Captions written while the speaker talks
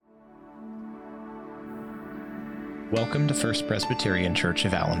Welcome to First Presbyterian Church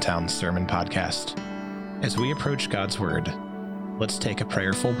of Allentown's Sermon Podcast. As we approach God's Word, let's take a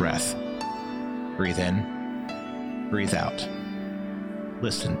prayerful breath. Breathe in, breathe out.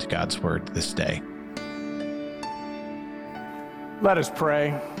 Listen to God's Word this day. Let us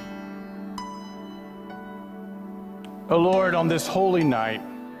pray. O Lord, on this holy night,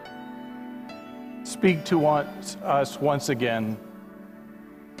 speak to us once again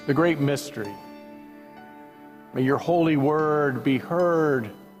the great mystery. May your holy word be heard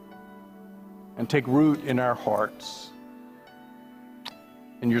and take root in our hearts.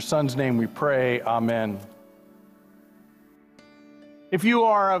 In your Son's name we pray, amen. If you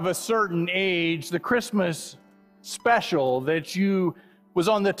are of a certain age, the Christmas special that was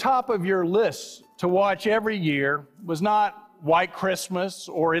on the top of your list to watch every year was not White Christmas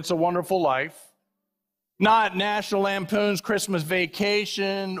or It's a Wonderful Life, not National Lampoon's Christmas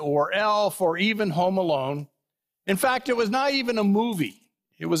Vacation or Elf or even Home Alone. In fact, it was not even a movie.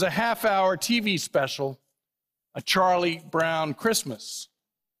 It was a half-hour TV special, A Charlie Brown Christmas.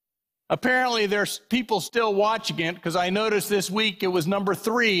 Apparently, there's people still watching it because I noticed this week it was number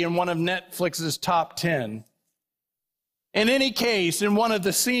 3 in one of Netflix's top 10. In any case, in one of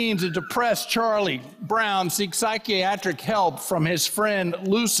the scenes, a depressed Charlie Brown seeks psychiatric help from his friend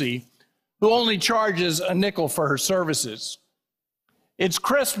Lucy, who only charges a nickel for her services. It's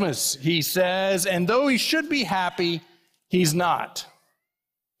Christmas, he says, and though he should be happy, he's not.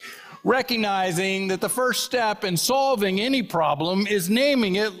 Recognizing that the first step in solving any problem is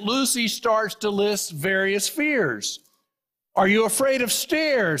naming it, Lucy starts to list various fears. Are you afraid of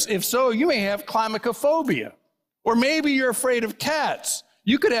stairs? If so, you may have climacophobia. Or maybe you're afraid of cats.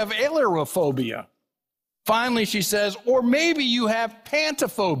 You could have ailurophobia. Finally, she says, or maybe you have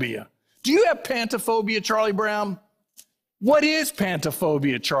pantophobia. Do you have pantophobia, Charlie Brown? What is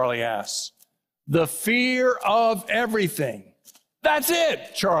pantophobia, Charlie asks. The fear of everything. That's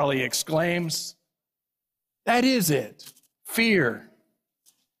it, Charlie exclaims. That is it, fear.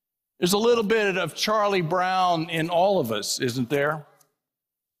 There's a little bit of Charlie Brown in all of us, isn't there?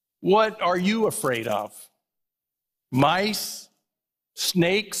 What are you afraid of? Mice?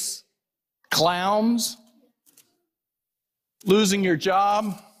 Snakes? Clowns? Losing your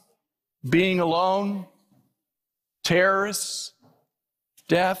job? Being alone? Terrorists,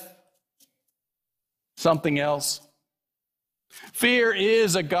 death, something else. Fear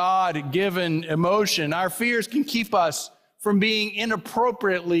is a God-given emotion. Our fears can keep us from being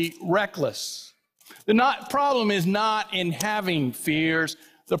inappropriately reckless. The problem is not in having fears.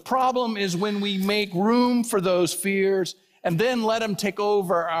 The problem is when we make room for those fears and then let them take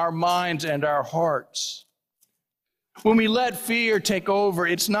over our minds and our hearts. When we let fear take over,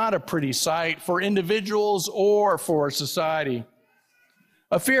 it's not a pretty sight for individuals or for society.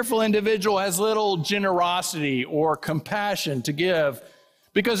 A fearful individual has little generosity or compassion to give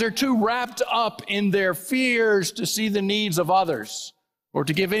because they're too wrapped up in their fears to see the needs of others or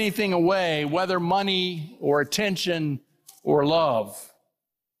to give anything away, whether money or attention or love.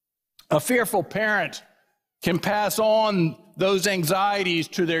 A fearful parent can pass on those anxieties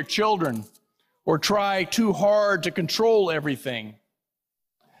to their children or try too hard to control everything.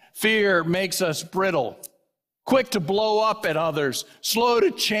 Fear makes us brittle, quick to blow up at others, slow to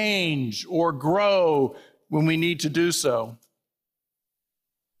change or grow when we need to do so.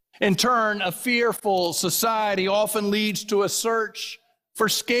 In turn, a fearful society often leads to a search for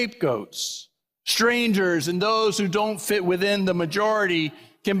scapegoats. Strangers and those who don't fit within the majority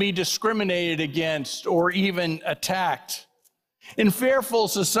can be discriminated against or even attacked. In fearful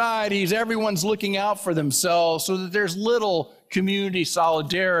societies, everyone's looking out for themselves so that there's little community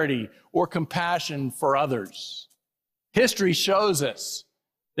solidarity or compassion for others. History shows us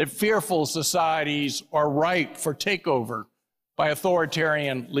that fearful societies are ripe for takeover by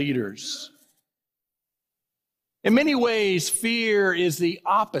authoritarian leaders. In many ways, fear is the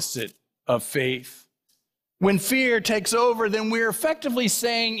opposite of faith. When fear takes over, then we're effectively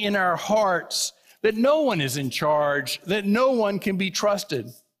saying in our hearts that no one is in charge, that no one can be trusted.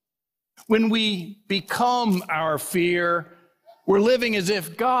 When we become our fear, we're living as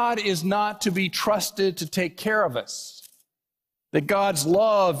if God is not to be trusted to take care of us, that God's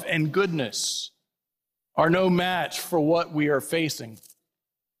love and goodness are no match for what we are facing.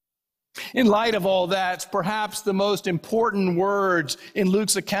 In light of all that, perhaps the most important words in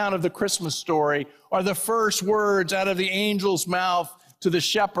Luke's account of the Christmas story are the first words out of the angel's mouth to the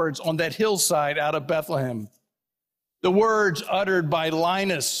shepherds on that hillside out of Bethlehem. The words uttered by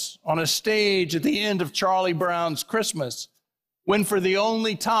Linus on a stage at the end of Charlie Brown's Christmas, when for the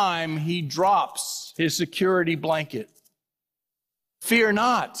only time he drops his security blanket. Fear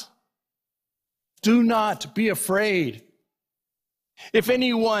not. Do not be afraid. If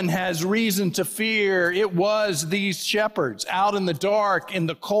anyone has reason to fear, it was these shepherds out in the dark, in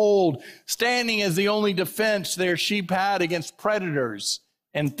the cold, standing as the only defense their sheep had against predators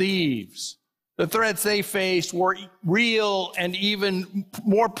and thieves. The threats they faced were real and even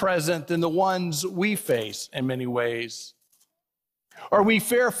more present than the ones we face in many ways. Are we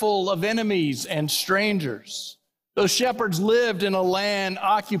fearful of enemies and strangers? Those shepherds lived in a land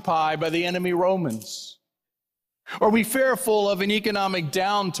occupied by the enemy Romans. Are we fearful of an economic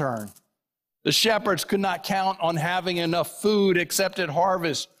downturn? The shepherds could not count on having enough food except at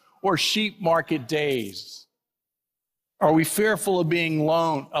harvest or sheep market days. Are we fearful of being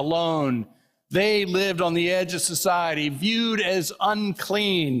alone? They lived on the edge of society, viewed as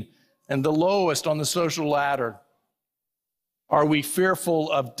unclean and the lowest on the social ladder. Are we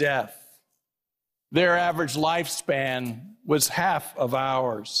fearful of death? Their average lifespan was half of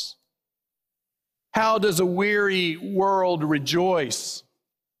ours. How does a weary world rejoice?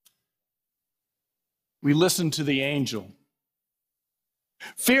 We listen to the angel.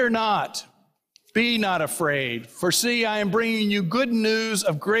 Fear not, be not afraid, for see, I am bringing you good news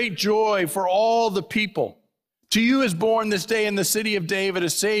of great joy for all the people. To you is born this day in the city of David a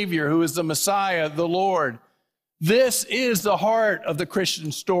Savior who is the Messiah, the Lord. This is the heart of the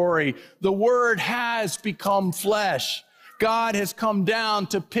Christian story. The Word has become flesh. God has come down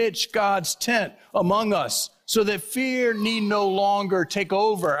to pitch God's tent among us so that fear need no longer take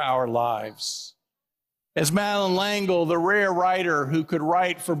over our lives. As Madeline L'Engle, the rare writer who could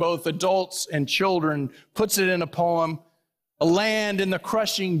write for both adults and children, puts it in a poem, a land in the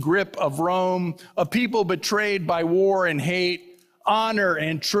crushing grip of Rome, a people betrayed by war and hate, honor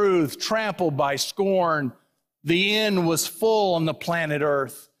and truth trampled by scorn. The end was full on the planet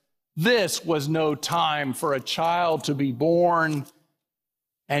Earth. This was no time for a child to be born,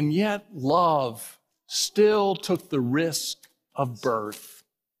 and yet love still took the risk of birth.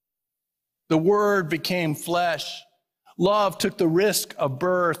 The Word became flesh. Love took the risk of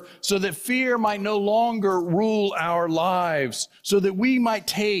birth so that fear might no longer rule our lives, so that we might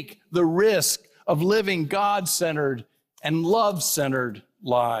take the risk of living God-centered and love-centered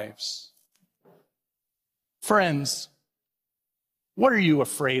lives. Friends, what are you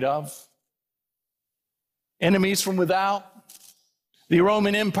afraid of? Enemies from without? The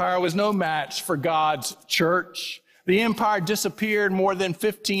Roman Empire was no match for God's church. The empire disappeared more than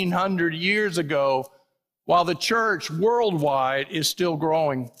 1,500 years ago, while the church worldwide is still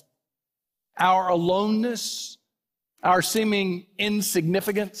growing. Our aloneness, our seeming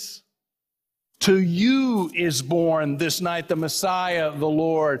insignificance, to you is born this night the Messiah, the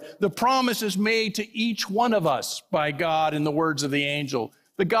Lord. The promise is made to each one of us by God in the words of the angel.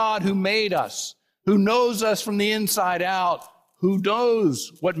 The God who made us, who knows us from the inside out, who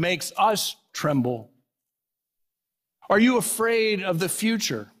knows what makes us tremble. Are you afraid of the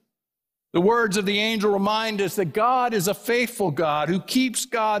future? The words of the angel remind us that God is a faithful God who keeps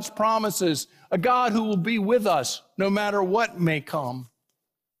God's promises, a God who will be with us no matter what may come.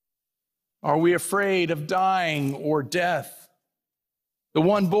 Are we afraid of dying or death? The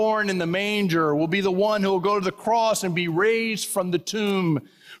one born in the manger will be the one who will go to the cross and be raised from the tomb.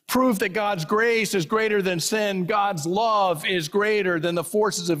 Proof that God's grace is greater than sin, God's love is greater than the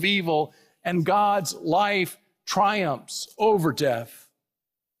forces of evil, and God's life triumphs over death.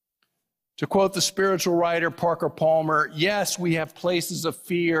 To quote the spiritual writer Parker Palmer, yes, we have places of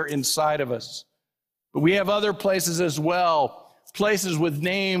fear inside of us, but we have other places as well. Places with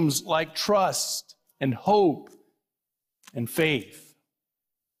names like trust and hope and faith.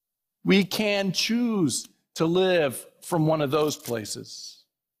 We can choose to live from one of those places.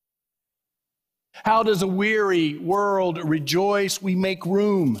 How does a weary world rejoice? We make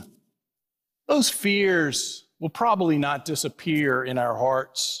room. Those fears will probably not disappear in our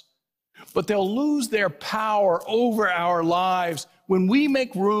hearts, but they'll lose their power over our lives when we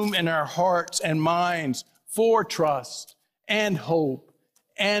make room in our hearts and minds for trust and hope,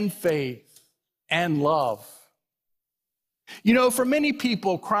 and faith, and love. You know, for many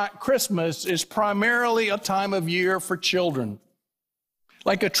people, Christmas is primarily a time of year for children.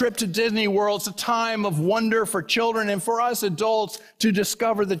 Like a trip to Disney World, it's a time of wonder for children and for us adults to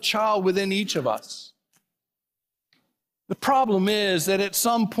discover the child within each of us. The problem is that at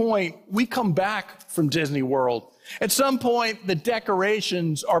some point, we come back from Disney World. At some point, the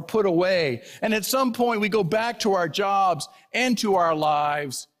decorations are put away. And at some point, we go back to our jobs and to our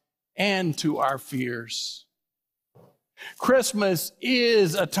lives and to our fears. Christmas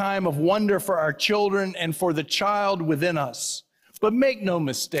is a time of wonder for our children and for the child within us. But make no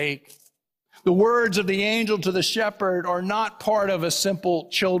mistake, the words of the angel to the shepherd are not part of a simple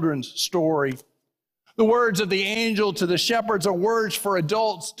children's story. The words of the angel to the shepherds are words for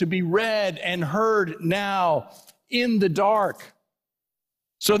adults to be read and heard now in the dark,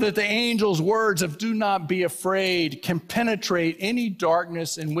 so that the angel's words of "do not be afraid" can penetrate any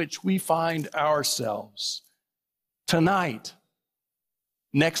darkness in which we find ourselves tonight,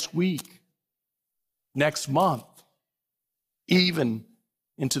 next week, next month, even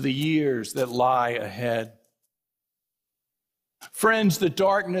into the years that lie ahead. Friends, the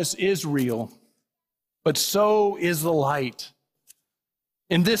darkness is real, but so is the light.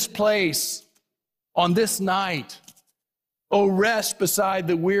 In this place, on this night, oh, rest beside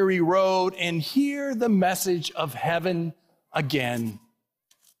the weary road and hear the message of heaven again.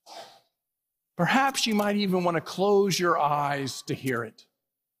 Perhaps you might even want to close your eyes to hear it.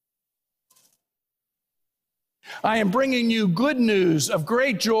 I am bringing you good news of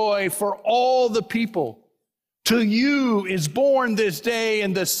great joy for all the people. To you is born this day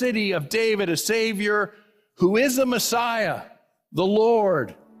in the city of David a Savior who is the Messiah, the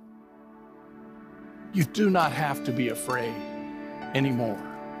Lord. You do not have to be afraid anymore.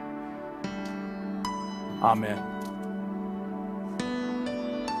 Amen.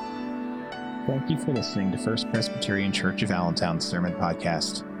 Thank you for listening to First Presbyterian Church of Allentown's Sermon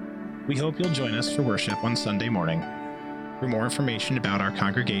Podcast. We hope you'll join us for worship on Sunday morning. For more information about our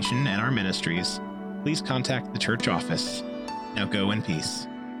congregation and our ministries, please contact the church office. Now go in peace.